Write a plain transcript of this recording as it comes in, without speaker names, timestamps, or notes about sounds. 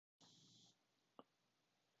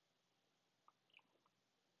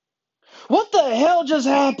What the hell just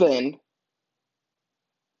happened?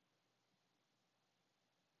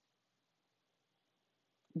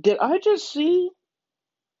 Did I just see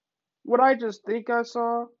what I just think I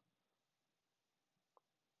saw?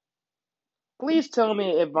 Please tell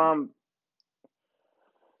me if I'm.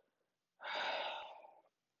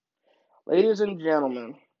 Ladies and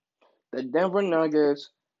gentlemen, the Denver Nuggets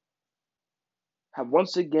have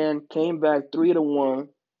once again came back 3-1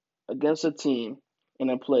 against a team in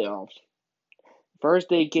the playoffs. First,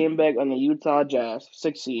 they came back on the Utah Jazz,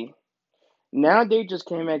 6 seed. Now they just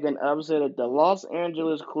came back and upset the Los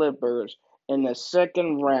Angeles Clippers in the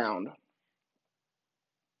second round.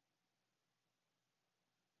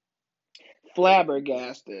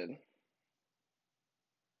 Flabbergasted.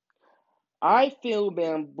 I feel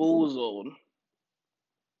bamboozled,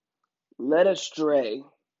 led astray,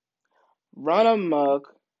 run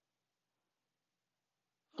amok,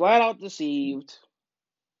 flat out deceived,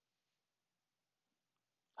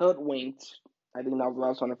 hoodwinked. I think that was the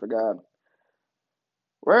last one I forgot.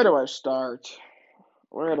 Where do I start?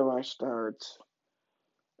 Where do I start?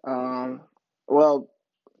 Um, well,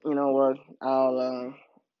 you know what?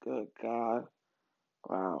 Good God.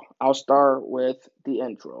 Wow. I'll start with the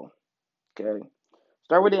intro. Okay.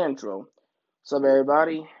 Start with the intro. What's up,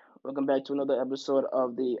 everybody? Welcome back to another episode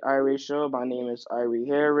of the Irie Show. My name is Irie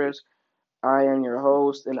Harris. I am your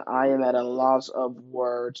host, and I am at a loss of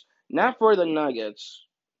words. Not for the Nuggets.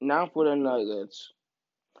 Not for the Nuggets.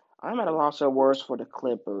 I'm at a loss of words for the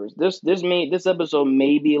Clippers. This episode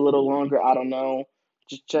may be a little longer. I don't know.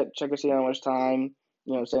 Just check and see how much time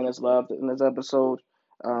I'm saying is left in this episode.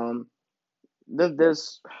 Um,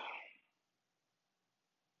 this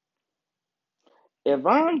if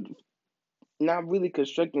I'm not really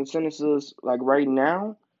constructing sentences like right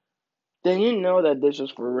now, then you know that this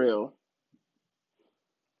is for real.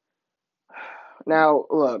 Now,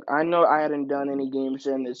 look, I know I hadn't done any games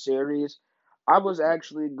in this series. I was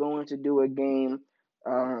actually going to do a game.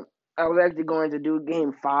 Uh, I was actually going to do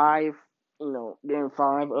game five, game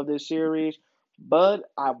five of this series, but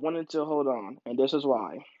I wanted to hold on, and this is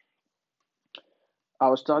why. I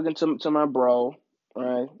was talking to my bro,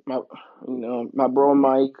 right? My bro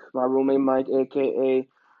Mike, my roommate Mike, aka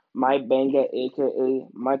Mike Banger, aka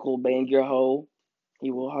Michael Bang Your Hoe. He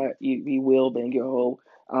will bang your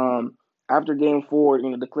hoe. After game four,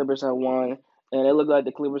 the Clippers had won, and it looked like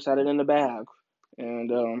the Clippers had it in the bag. And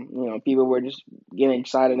people were just getting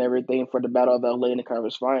excited and everything for the Battle of LA in the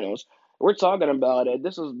conference finals. We're talking about it.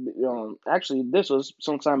 This was actually this was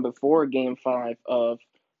sometime before game five of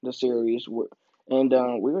the series. And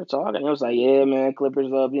we were talking. It was like, yeah, man, Clippers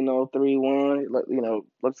up, 3-1.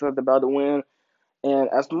 Looks like they're about to win. And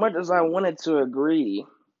as much as I wanted to agree,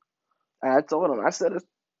 I told him, I said it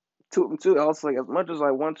to him too. I was like, as much as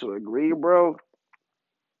I want to agree, bro,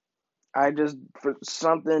 I just for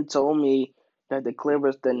something told me that the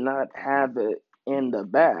Clippers did not have it in the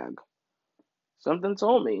bag. Something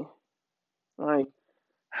told me, like,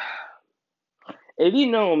 if you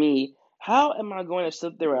know me, how am I going to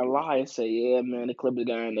sit there and lie and say, yeah, man, the Clippers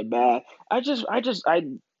got it in the bag? I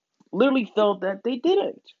literally felt that they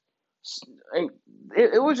didn't. And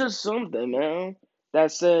it was just something, man,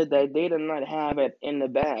 that said that they did not have it in the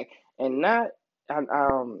bag, and not,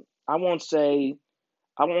 I won't say.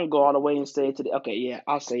 I won't go all the way and say to the okay, yeah,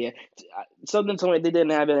 I'll say it. Something told me they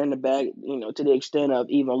didn't have it in the bag, to the extent of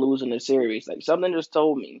even losing the series. Like something just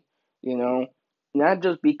told me, you know, not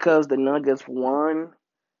just because the Nuggets won.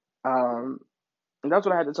 Um, and that's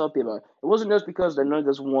what I had to tell people. It wasn't just because the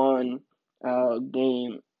Nuggets won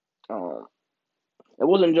game. Um, it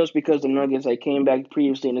wasn't just because the Nuggets had came back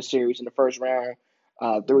previously in the series in the first round,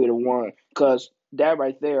 3-1. Because that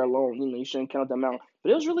right there alone, you shouldn't count them out.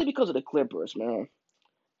 But it was really because of the Clippers, man.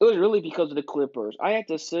 It was really because of the Clippers. I had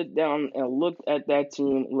to sit down and look at that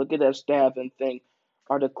team, look at that staff, and think,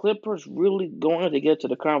 are the Clippers really going to get to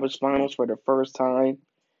the conference finals for the first time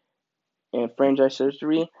in franchise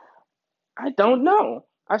history? I don't know.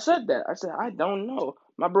 I said that. I said, I don't know.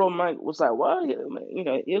 My bro Mike was like, "What?"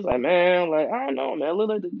 He was like, "Man, like I don't know, man. Look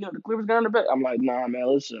like the Clippers got in the bag." I'm like, "Nah, man.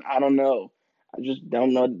 Listen, I don't know. I just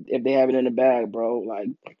don't know if they have it in the bag, bro. Like,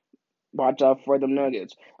 watch out for them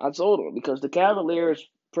Nuggets." I told him because the Cavaliers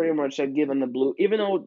pretty much had given the blue, even though